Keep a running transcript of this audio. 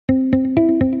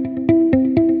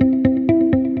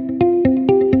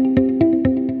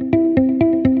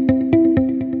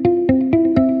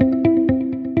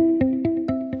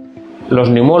Los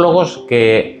neumólogos,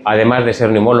 que además de ser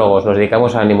neumólogos nos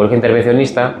dedicamos a la neumología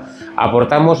intervencionista,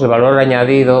 aportamos el valor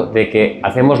añadido de que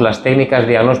hacemos las técnicas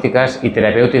diagnósticas y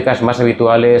terapéuticas más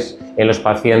habituales en los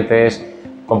pacientes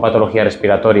con patología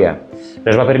respiratoria.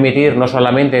 Nos va a permitir no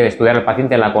solamente estudiar al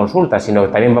paciente en la consulta, sino que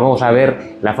también vamos a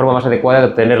ver la forma más adecuada de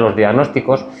obtener los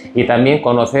diagnósticos y también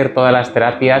conocer todas las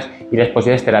terapias y las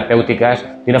posibilidades terapéuticas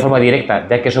de una forma directa,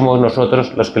 ya que somos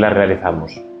nosotros los que las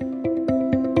realizamos.